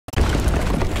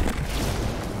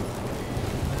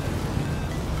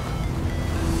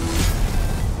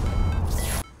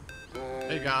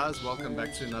guys, welcome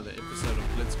back to another episode of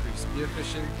Blitzkrieg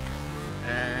Spearfishing,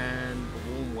 and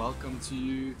a warm welcome to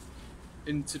you.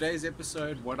 In today's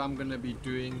episode, what I'm going to be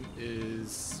doing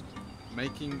is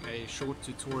making a short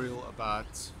tutorial about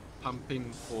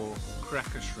pumping for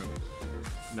cracker shrimp.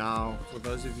 Now, for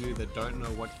those of you that don't know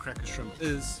what cracker shrimp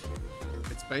is,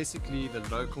 it's basically the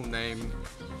local name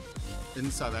in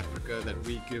South Africa that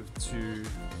we give to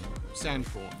sand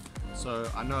prawn. So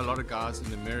I know a lot of guys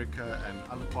in America and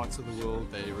other parts of the world,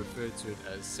 they refer to it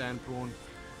as sand prawn.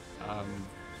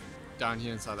 Down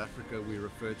here in South Africa, we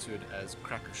refer to it as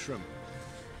cracker shrimp.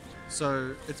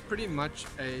 So it's pretty much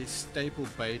a staple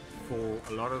bait for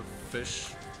a lot of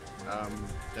fish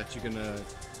that you're gonna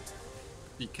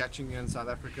be catching here in South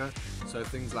Africa. So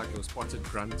things like your spotted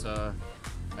grunter,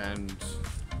 and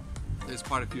there's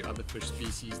quite a few other fish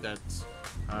species that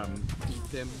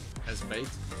eat them as bait.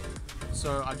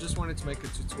 So I just wanted to make a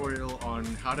tutorial on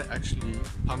how to actually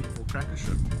pump for cracker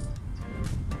shrimp.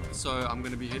 So I'm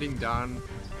going to be heading down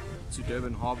to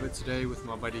Durban Harbour today with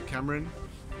my buddy Cameron,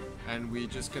 and we're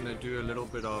just going to do a little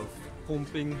bit of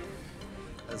pumping,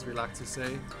 as we like to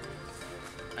say,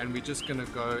 and we're just going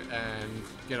to go and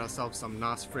get ourselves some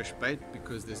nice fresh bait,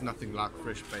 because there's nothing like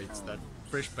fresh baits. That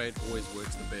fresh bait always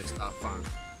works the best, I find.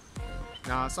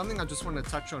 Now, something I just want to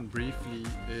touch on briefly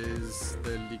is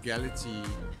the legality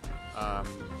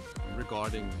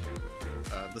regarding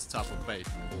this type of bait,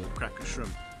 or cracker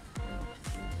shrimp.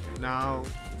 Now,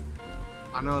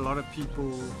 I know a lot of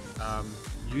people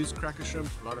use cracker shrimp,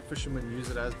 a lot of fishermen use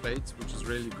it as bait, which is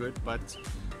really good, but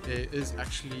there is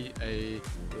actually a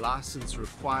license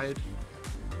required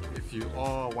if you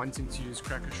are wanting to use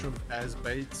cracker shrimp as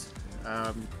bait.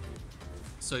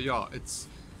 So yeah, it's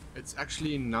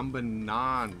actually number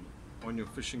 9 on your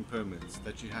fishing permits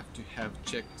that you have to have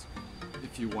checked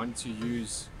if you want to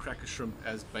use cracker shrimp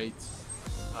as bait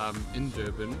in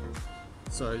Durban.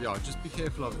 So yeah, just be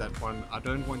careful of that one. I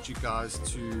don't want you guys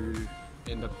to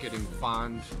end up getting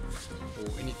fined or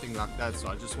anything like that, so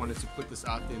I just wanted to put this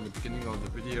out there in the beginning of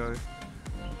the video.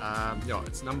 Yeah,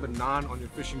 it's number 9 on your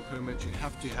fishing permit. You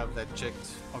have to have that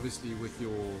checked, obviously, with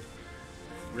your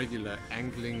regular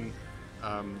angling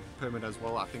permit as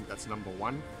well. I think that's number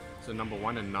 1, so number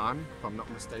 1 and 9 if I'm not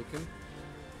mistaken.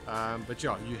 But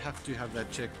yeah, you have to have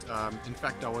that checked. In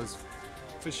fact, I was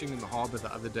fishing in the harbour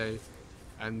the other day,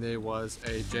 and there was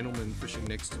a gentleman fishing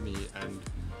next to me, and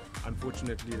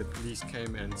unfortunately the police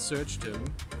came and searched him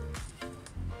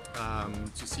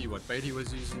to see what bait he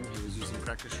was using. He was using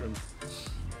cracker shrimp.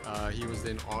 He was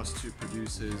then asked to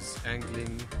produce his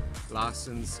angling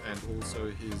license and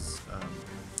also his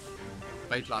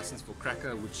bait license for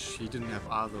cracker, which he didn't have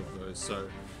either of those. So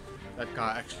that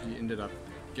guy actually ended up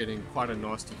getting quite a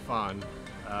nasty fine.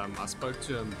 I spoke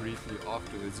to him briefly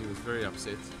afterwards. He was very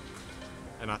upset,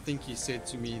 and I think he said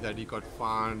to me that he got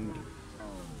fined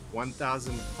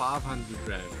 1,500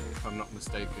 Rand, if I'm not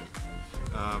mistaken.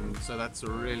 So that's a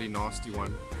really nasty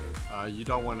one. You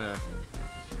don't want to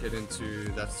get into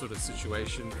that sort of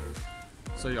situation.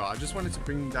 So yeah, I just wanted to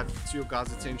bring that to your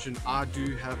guys' attention. I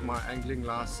do have my angling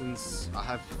license. I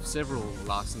have several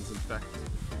licenses, in fact.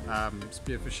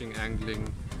 Spearfishing,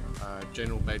 angling,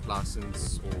 general bait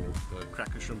license, or the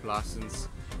cracker shrimp license,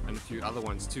 and a few other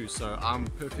ones too. So I'm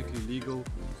perfectly legal.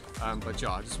 But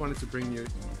yeah, I just wanted to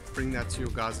bring that to your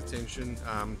guys' attention.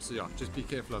 So yeah, just be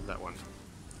careful of that one.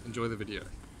 Enjoy the video.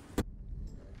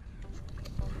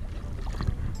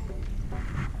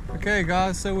 Okay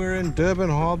guys, so we're in Durban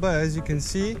Harbour, as you can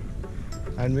see,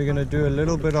 and we're going to do a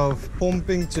little bit of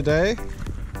pumping today.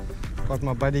 Got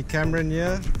my buddy Cameron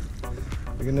here.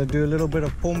 We're going to do a little bit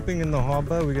of pumping in the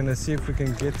harbour. We're going to see if we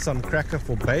can get some cracker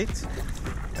for bait.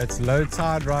 It's low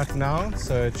tide right now,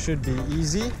 so it should be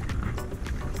easy.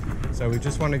 So we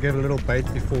just want to get a little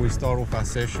bait before we start off our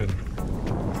session.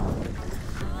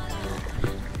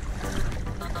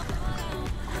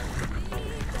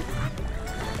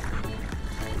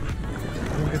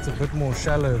 It's a bit more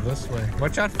shallow this way.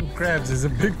 Watch out for crabs. There's a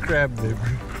big crab there.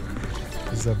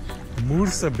 There's a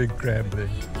Mursa big crab there.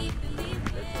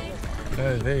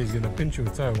 Oh, there, he's gonna pinch your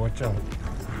toe. Watch out.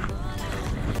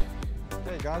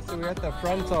 Hey guys, so we're at the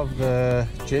front of the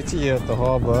jetty here at the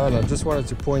harbour, and I just wanted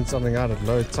to point something out at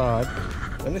low tide.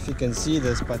 I don't know if you can see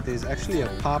this, but there's actually a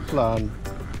pipeline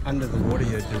under the water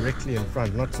here, directly in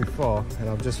front, not too far, and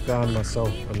I've just found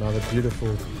myself another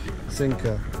beautiful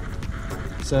sinker.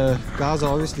 So guys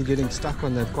are obviously getting stuck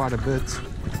on that quite a bit.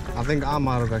 I think I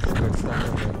might have actually got stuck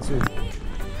on that too.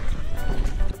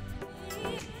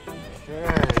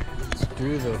 Okay, let's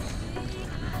do this.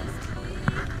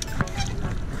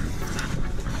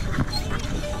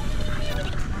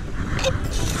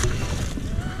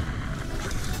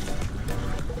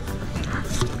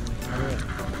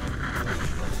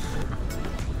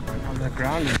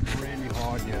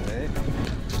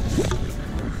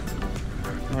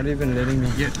 Not even letting me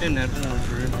get in at all,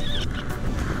 bro.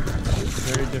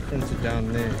 Very different to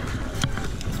down there.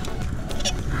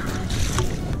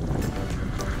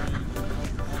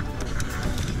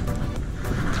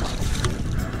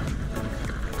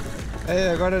 Hey,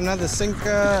 I got another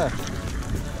sinker.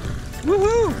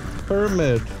 Woohoo!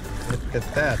 Pyramid. Look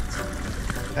at that.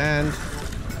 And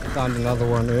found another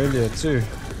one earlier too.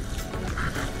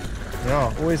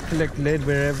 Yeah, always collect lead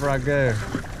wherever I go.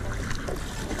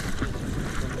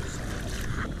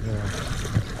 Yeah,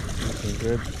 looking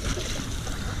good.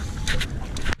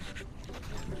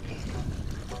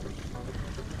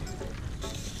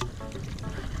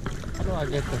 How do I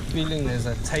get the feeling there's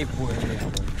a tapeworm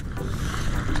here?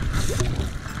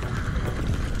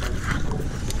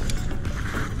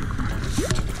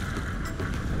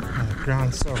 Oh, the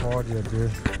ground's so hard here,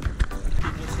 dude.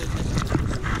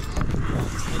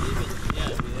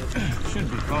 Should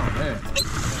be fine, eh?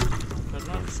 But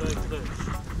not so close.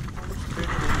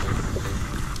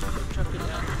 Chuck it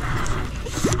out.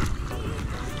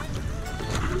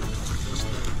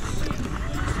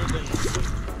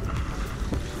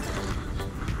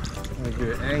 Let me do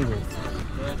an angle.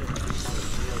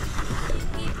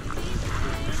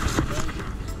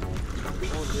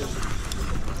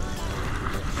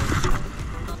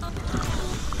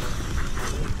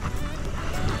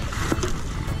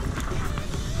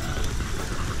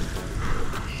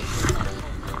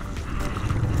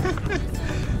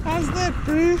 How's that,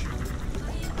 bro?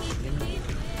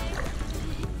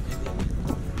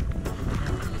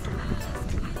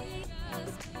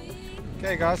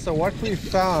 Okay guys, so what we've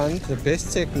found, the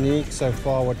best technique so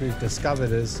far, what we've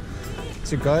discovered is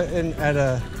to go in at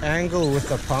an angle with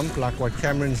the pump, like what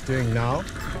Cameron's doing now,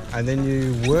 and then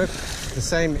you work the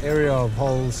same area of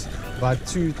holes about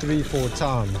 2, 3, 4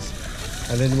 times.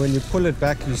 And then when you pull it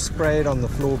back, you spray it on the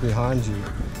floor behind you.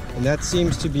 And that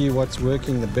seems to be what's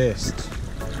working the best.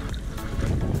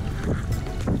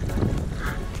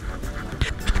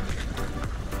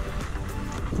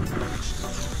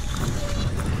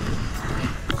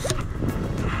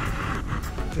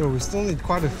 Yo, we still need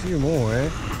quite a few more, eh?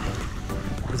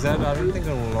 Because that, I don't think it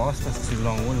will last us too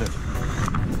long, will it?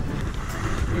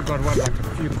 We've got, what, like a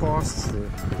few casts there.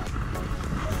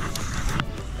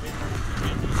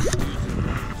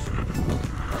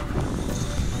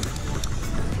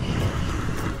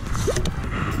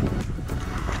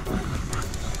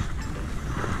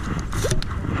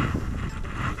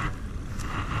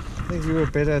 I think you were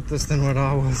better at this than what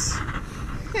I was.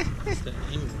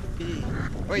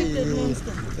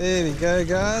 There we go,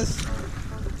 guys.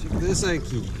 Check this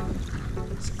Okie.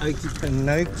 It's Okie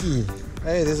Pinoki.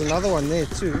 Hey, there's another one there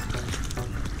too.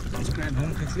 Let's grab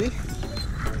him quickly.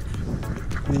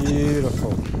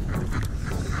 Beautiful.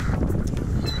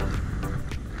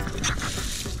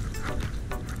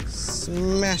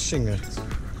 Smashing it.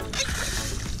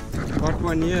 Got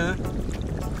one here.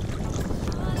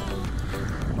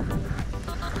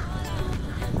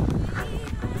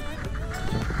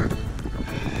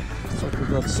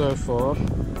 Got so far.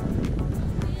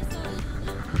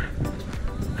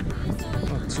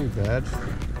 Not too bad.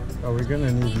 Oh, we're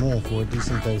gonna need more for a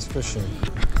decent day's fishing.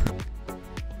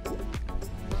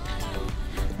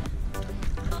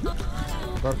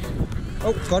 Got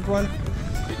one.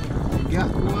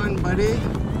 Got one, buddy.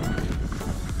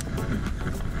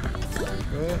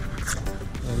 Okay.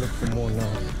 I'll look for more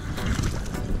now.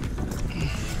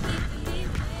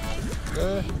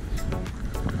 Okay.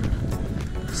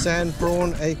 Sand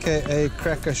prawn, aka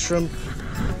cracker shrimp.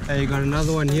 Hey, you got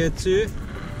another one here too.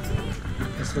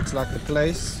 This looks like the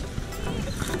place.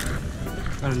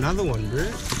 Got another one, bro.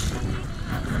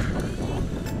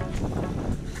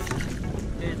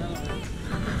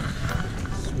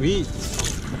 Sweet.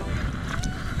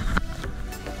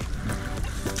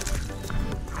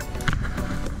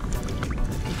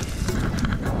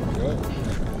 Good.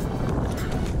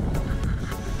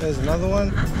 There's another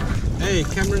one. Hey,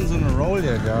 Cameron's on a roll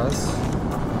here, guys.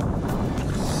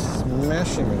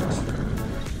 Smashing it.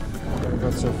 What we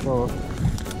got so far?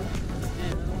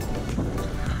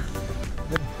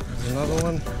 Yep, there's another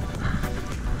one.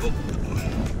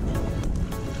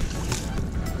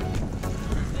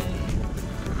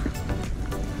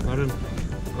 Got him.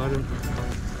 Got him.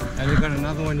 And we got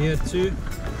another one here too.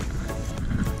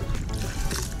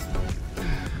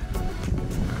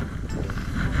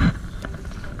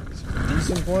 Some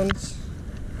decent ones.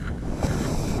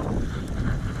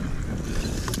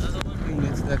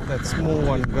 Let that small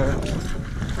one go.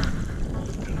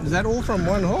 Is that all from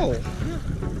one hole?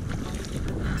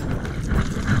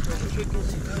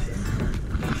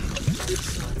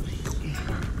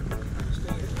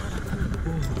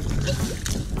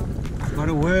 got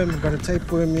a worm, got a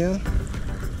tapeworm here.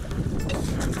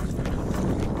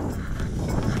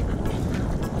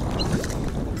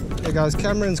 Hey guys,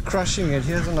 Cameron's crushing it.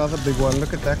 Here's another big one.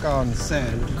 Look at that guy on the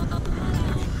sand.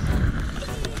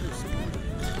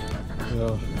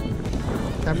 Yeah.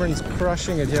 Cameron's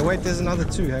crushing it here. Wait, there's another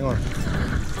two. Hang on.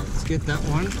 Let's get that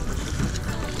one.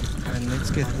 And let's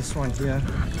get this one here.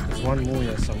 There's one more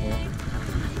here somewhere.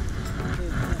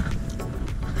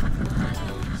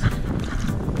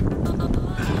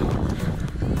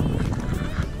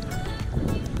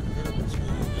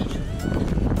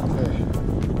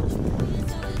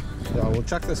 We'll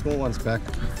chuck the small ones back.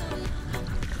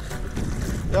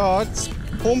 Yeah,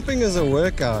 pumping is a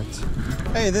workout.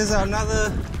 Hey, there's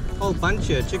another whole bunch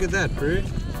here. Check at that, bro.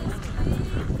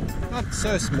 Not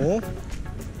so small.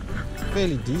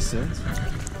 Fairly decent.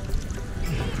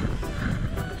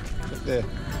 Look there.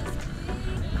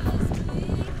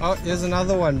 Oh, here's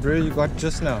another one, bro. You got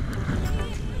just now.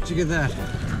 Check at that.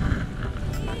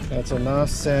 That's a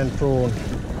nice sand prawn.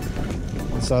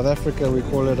 In South Africa, we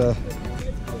call it a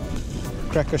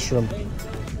cracker shrimp. Is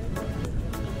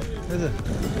it?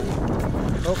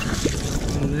 Oh,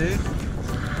 one there.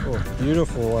 Oh,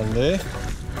 beautiful one there.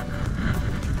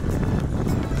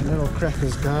 Little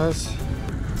crackers, guys.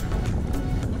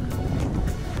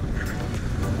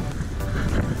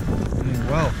 Doing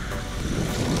well.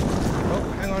 Oh,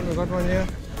 hang on, we got one here.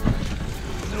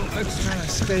 Little oak's trying to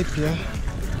escape here.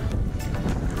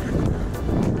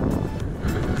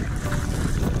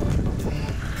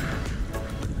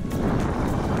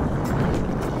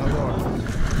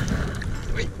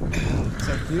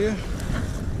 Here.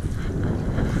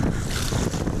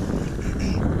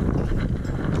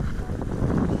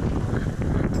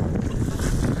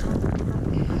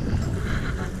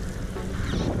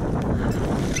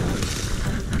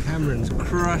 Cameron's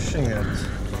crushing it.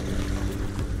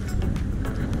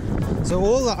 So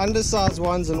all the undersized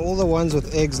ones and all the ones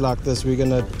with eggs like this we're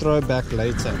gonna throw back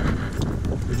later.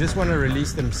 We just want to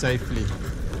release them safely.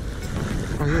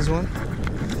 Oh, here's one.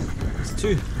 There's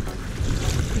two.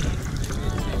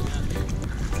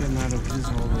 Out of his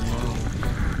hole as well.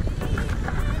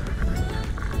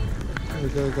 There we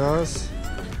go, guys.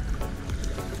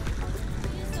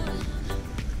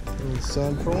 Little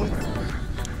sand prawn.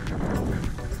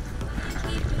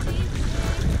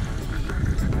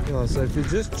 Yeah, so if you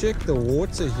just check the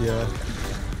water here,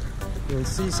 you'll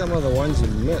see some of the ones you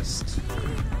missed.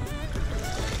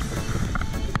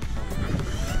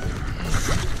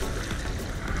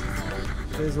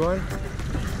 There's one.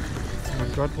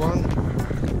 We've got one.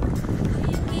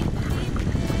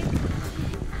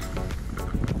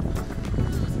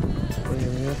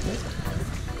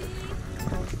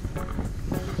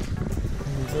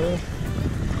 There.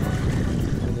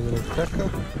 And a little cracker.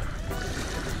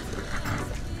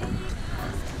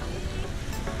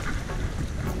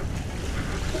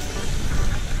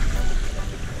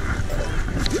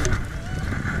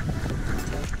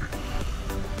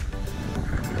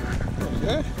 There we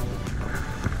go.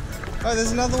 Oh,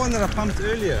 there's another one that I pumped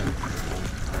earlier.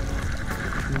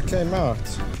 It came out.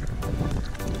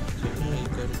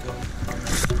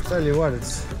 Tell you what,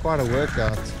 it's quite a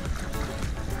workout.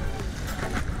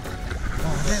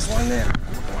 Oh, there's one there.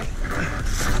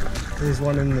 There's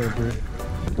one in there, bro.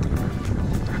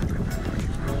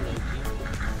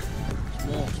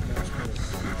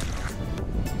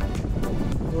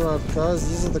 Alright guys,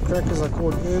 these are the crackers I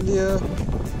caught earlier.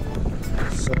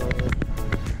 So,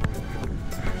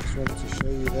 just wanted to show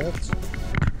you that.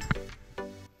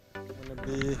 I'm going to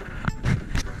be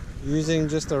using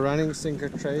just a running sinker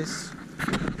trace.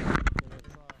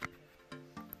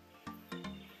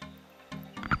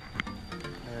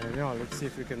 Let's see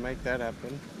if we can make that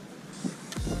happen.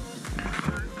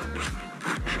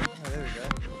 Oh, there we go.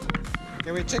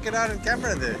 Can we check it out on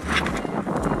camera there?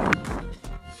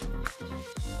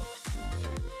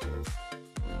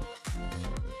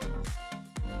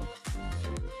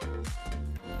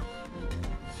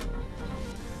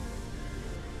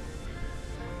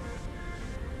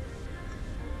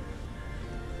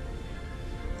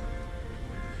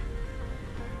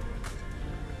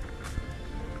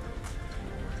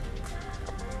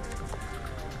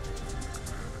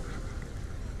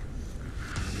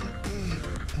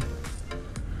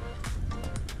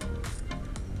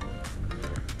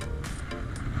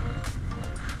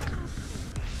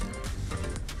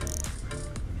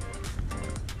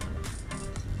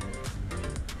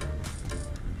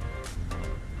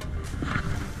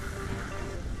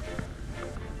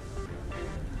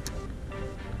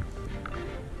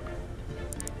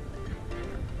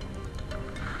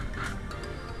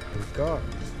 God.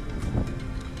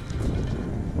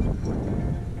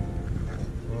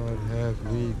 God has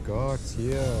have we got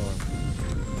here?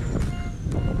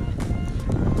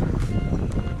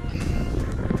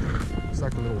 Looks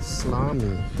like a little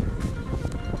slimy.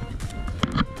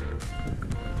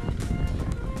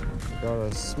 Got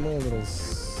a small little,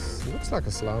 looks like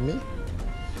a slimy.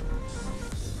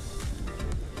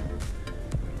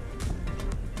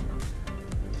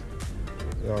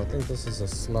 Yeah, I think this is a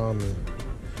slimy.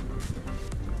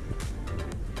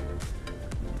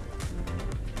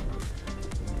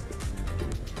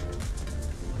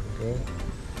 Okay.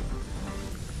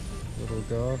 Little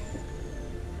guy.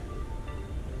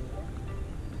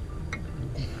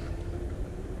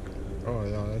 Oh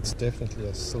yeah, that's definitely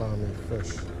a slimy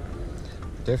fish.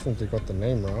 Definitely got the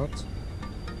name right.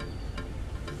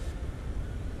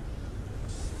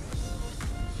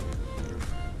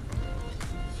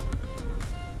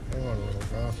 Hang on, little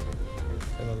guy.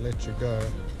 Gonna let you go.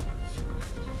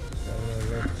 Gonna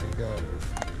let you go.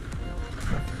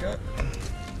 Off you go.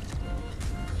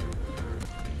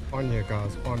 On here,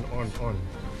 guys. On.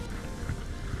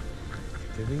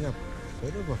 Giving a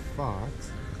bit of a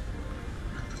fight.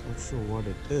 Not sure what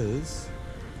it is.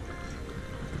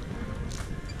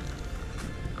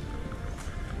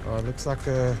 Oh, it looks like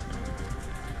a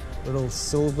little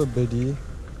silver biddy.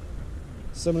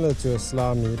 Similar to a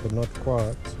slimy, but not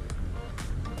quite.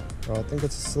 Oh, I think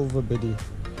it's a silver biddy.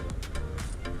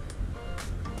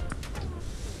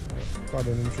 Quite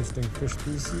an interesting fish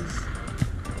species.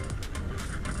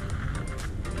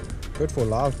 Good for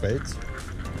live bait.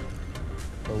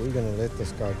 But we're gonna let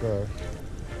this guy go.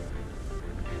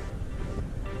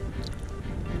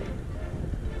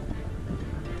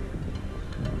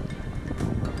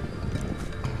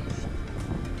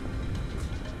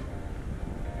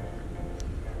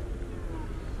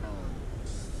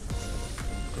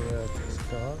 Grab this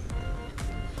guy.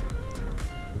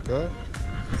 Okay.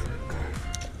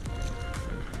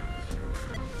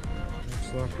 Looks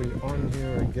like we're on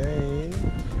here again.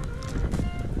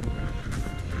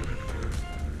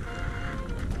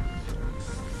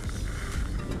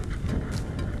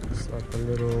 Looks like a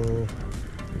little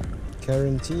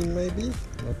quarantine maybe,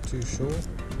 not too sure.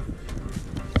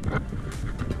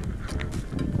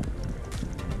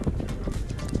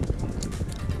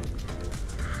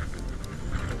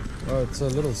 Oh, it's a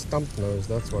little stump nose,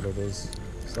 that's what it is.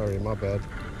 Sorry, my bad.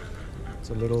 It's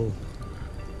a little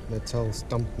metal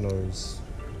stump nose.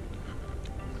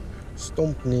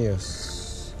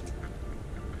 Stompneus.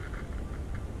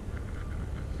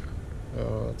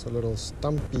 Oh, it's a little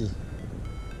stumpy.